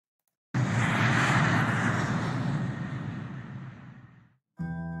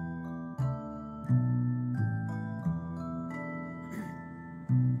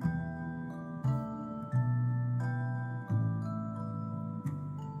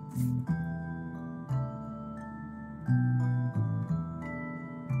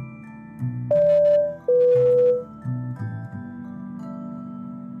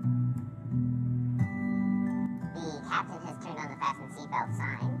Captain has turned on the fasten seatbelt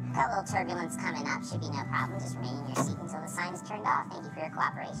sign. Got a little turbulence coming up, should be no problem. Just remain in your seat until the sign is turned off. Thank you for your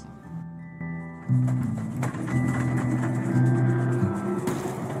cooperation.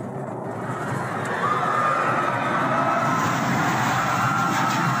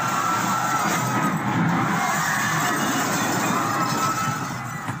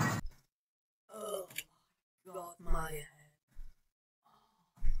 Oh, God, my head.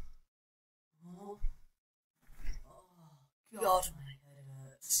 Oh. God, my head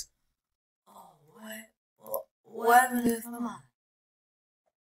hurts. Oh, where on earth am I?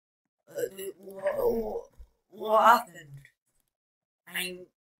 What happened?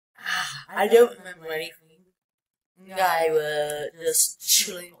 I don't remember anything. I was just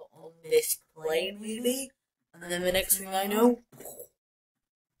chilling on this plane, maybe, and then the next thing I know,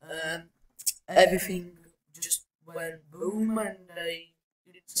 everything just went boom, and I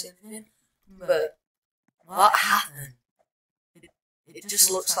didn't see anything. But what happened? It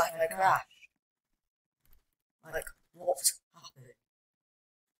just looks like I crashed. Like, what happened?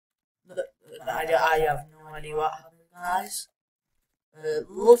 I have no idea what happened, guys.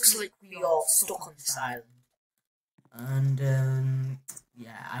 Looks like we are stuck on this island. And,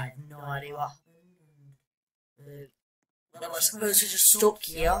 yeah, I have no idea what happened. Well, I suppose we're just stuck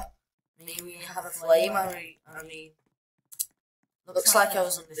here. Maybe we have a flame. I mean, looks like I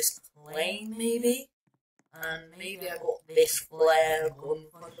was on this plane, maybe. And maybe I got this flare gun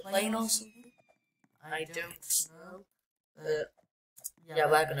from the plane or something. I don't know. But yeah,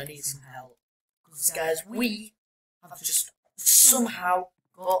 we're gonna need some help. Because guys, we have just somehow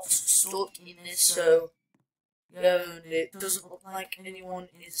got stuck in this, so yeah, and it doesn't look like anyone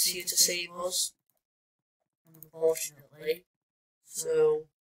is here to save us, unfortunately. So,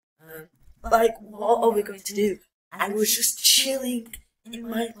 like, what are we going to do? I was just chilling in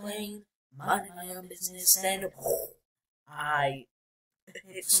my plane, minding my own business, then I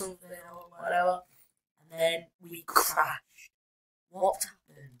hit something or whatever, and then we crashed. What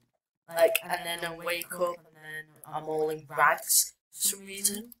happened? Like, and then I wake up and then I'm all in rags for some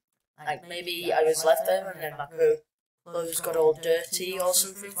reason. Like, maybe I was left there and then my clothes got all dirty or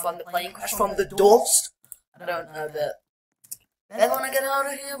something from the plane crash, from the dust. I don't know, but then when I get out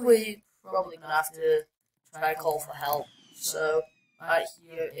of here, we're probably gonna have to try call for help. So, right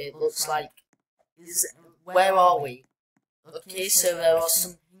here, it looks like, where are we? Okay, so there are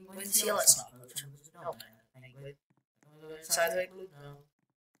some penguins here. Let's not go to no penguin. Can we go inside the igloo? No.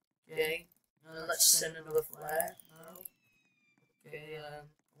 Okay, let's send another flare. No. Okay,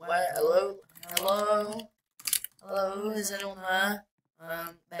 where? Hello? Hello? Hello? Is anyone there?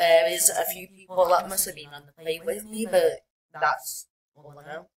 There is a few people that must have been on the plane with me, but that's all I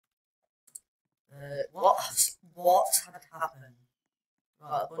know. What had happened?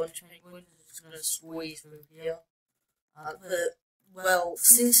 Got a bunch of penguins just gonna squeeze through here. Well,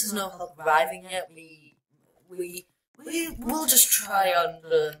 since there's no help arriving yet, we'll just try and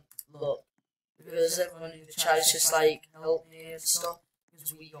look, because everyone in the chat is just like, help me and stuff,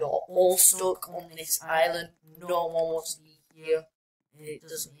 because we are all stuck on this island. No one wants to be here. It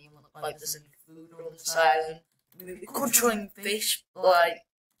doesn't even look like there's any food on this island. We could try and fish, like,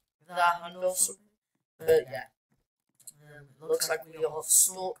 with our hand or something, but yeah. It looks like we are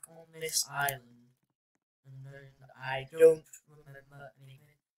stuck on this island, and I don't remember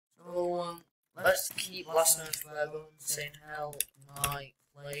anything. So, let's keep last night forever and saying help, my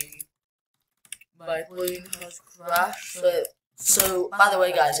plane has crashed. So, by the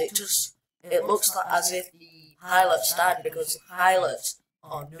way guys, it looks like as if the pilots died, because the pilots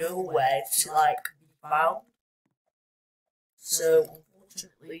are nowhere to, like, be found. So,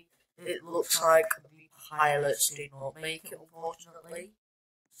 unfortunately, it looks like the pilots did not make it, unfortunately.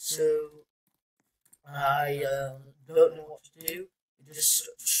 So, I don't know what to do. We're just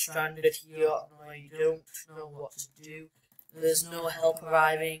stranded here, and I don't know what to do. There's no help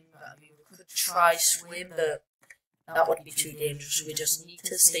arriving. I mean, we could try swim, but that would be too dangerous. We just need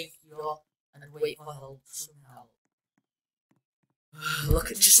to stay here and wait for help, some help.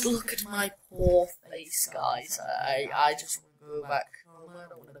 Just look at my poor face, guys. I just want to go back home. I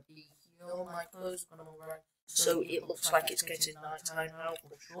don't want to be here. My clothes are alright. So it looks like it's getting night time now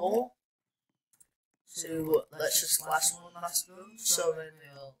for sure. So let's just last go. So then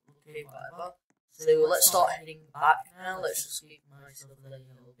okay, whatever. So let's start heading back now. Let's just give myself a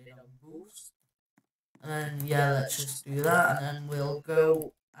little bit of a boost. And yeah, let's just do that, and then we'll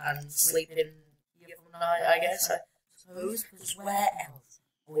go and sleep in here for the night, I guess. I suppose, because where else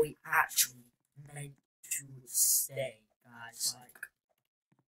we actually meant to stay, guys. Like,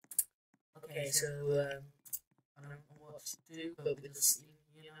 okay, so I don't know what to do, but we're just sitting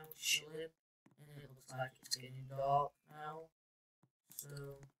here now, chilling, and it looks like it's getting dark now. So,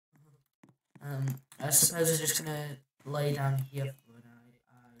 I suppose I'm just gonna lay down here for the night.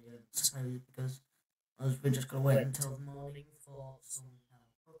 I suppose because we're just gonna wait until the morning for some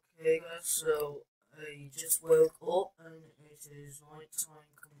help. Okay, guys. So I just woke up and it is night time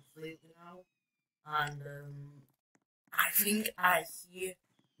completely now, and I think I hear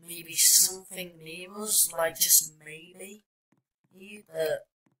maybe something near us, like just maybe. But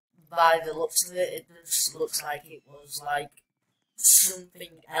by the looks of it, it just looks like it was like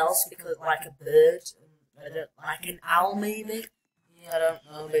something else, because like a bird, like an owl maybe. Yeah, I don't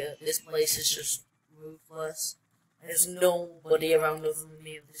know, but this place is just ruthless. There's nobody around other than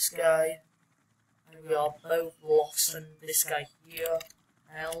me and this guy, and we are both lost. And this guy here,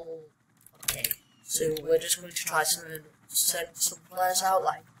 hell. Okay, so we're just going to try to send some flares out,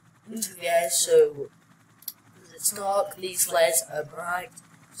 like into the air. So it's dark, these flares are bright,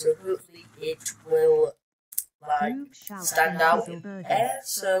 so hopefully it will like stand out in the air,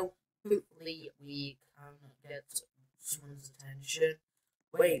 so hopefully we can get someone's attention.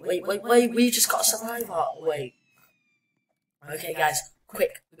 Wait, we just got a survivor. Wait. Okay, guys,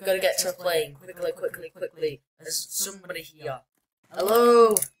 quick, we've got to get to a plane. Quickly. There's somebody here.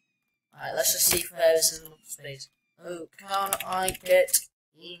 Hello? Alright, let's just see if there is enough space. Oh, can I get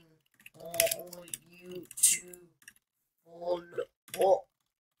in? Or you two fall up?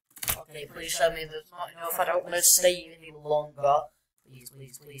 Okay, please tell me there's not enough. I don't want to stay any longer.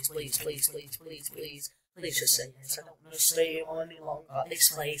 Please just say yes. I don't want to stay on any longer. This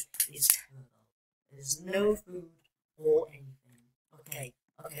place is terrible. There's no food or anything.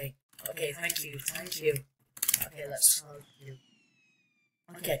 Okay, thank you. Okay, let's go.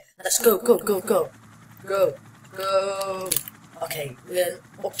 Okay, let's go. Okay,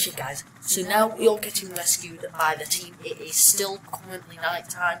 okay guys, so now we are getting rescued by the team. It is still currently night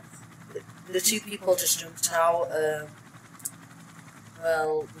time. The two people just jumped out.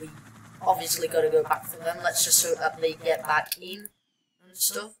 Well, we obviously got to go back for them. Let's just hope that they get back in and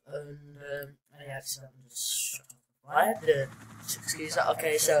stuff. And I accidentally just shut off the excuse that.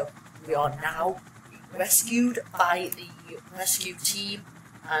 Okay, so we are now rescued by the rescue team,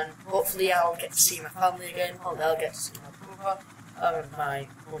 and hopefully I'll get to see my family again. Hopefully I'll get to see my brother and my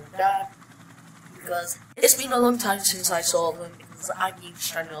mum and dad, because it's been a long time since I saw them, because I've been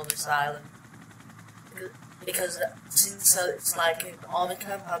stranded on this island. Because since it's like an army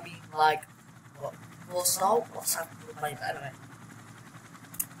camp, I've been like, what's happened with my anyway.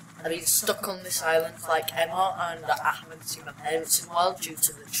 I've been stuck on this island like Emma, and I haven't seen my parents in a while due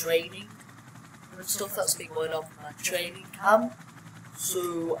to the training and stuff that's been going on in my training camp.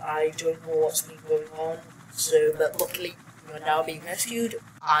 So I don't know what's been going on. So, but luckily we are now being rescued.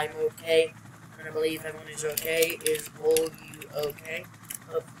 I'm okay, and I believe everyone is okay. Is all you okay?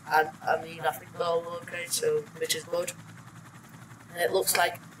 And I mean, I think they're all okay, so which is good. And it looks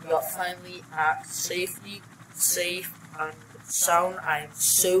like we are finally at safety, safe and sound. I am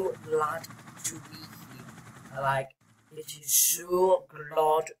so glad to be here. Like, it is so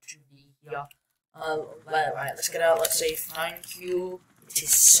glad to be here. Right, let's get out. Let's say thank you. It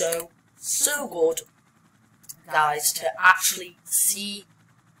is so good, guys, to actually see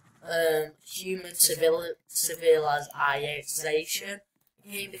human civilization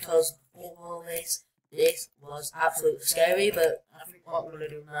again, because before all this was absolutely scary. But I think what I'm going to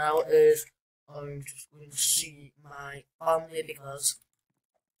do now is I'm just going to see my family, because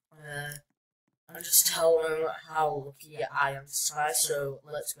I'm just telling them how lucky I am to survive. So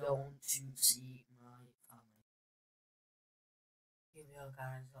let's go on to see my family. Here we are,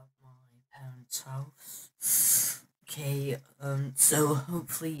 guys, at my parents' house. Okay, so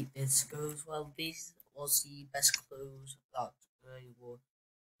hopefully this goes well. This was the best clothes that they would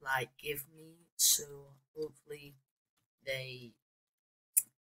like give me, so hopefully they.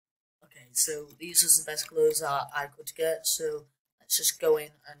 Okay, so these are the best clothes that I could get, so let's just go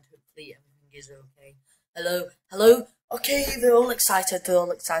in and hopefully everything is okay. Hello, okay, they're all excited, they're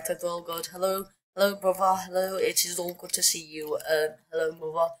all good. Hello, brother, hello, it is all good to see you. Hello,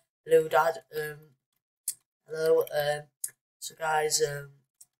 mother, hello, dad, hello, so guys,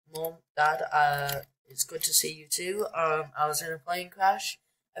 mom, dad, it's good to see you too. I was in a plane crash.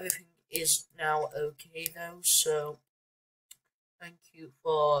 Everything is now okay though, so thank you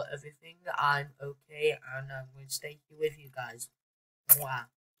for everything. I'm okay, and I'm going to stay here with you guys. Wow.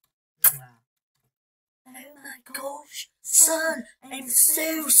 Oh my gosh, son, I'm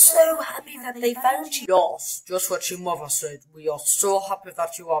so happy that they found you. Yes, just what your mother said. We are so happy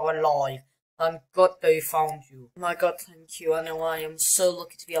that you are alive. Thank God they found you. Oh my God, thank you. I know I am so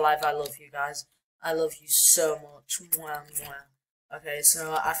lucky to be alive. I love you guys. I love you so much. Mwah, mwah. Okay,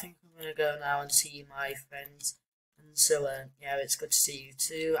 so I think I'm going to go now and see my friends. And so, yeah, it's good to see you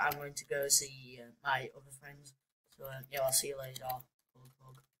too. I'm going to go see my other friends. So, yeah, I'll see you later.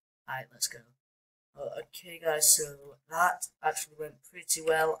 Alright, let's go. Okay, guys, so that actually went pretty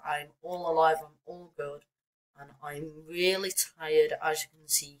well. I'm all alive, I'm all good. And I'm really tired, as you can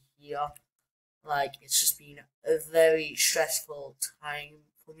see here. Like, it's just been a very stressful time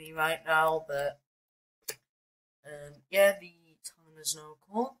for me right now, but yeah, the time is now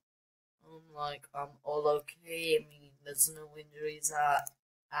cool. Like, I'm all okay. I mean, there's no injuries that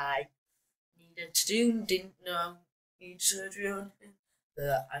I needed to do, didn't know need surgery or anything.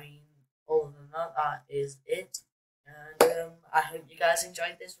 But I mean, other than that, that is it. And I hope you guys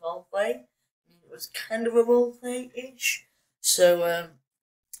enjoyed this roleplay. I mean, it was kind of a roleplay-ish. So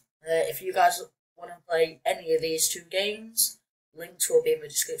if you guys want to play any of these two games, links will be in the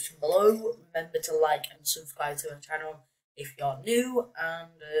description below. Remember to like and subscribe to the channel if you're new, and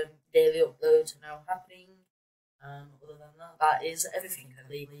daily uploads are now happening. Other than that, that is everything.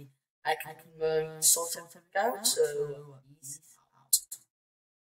 I can sort everything out, so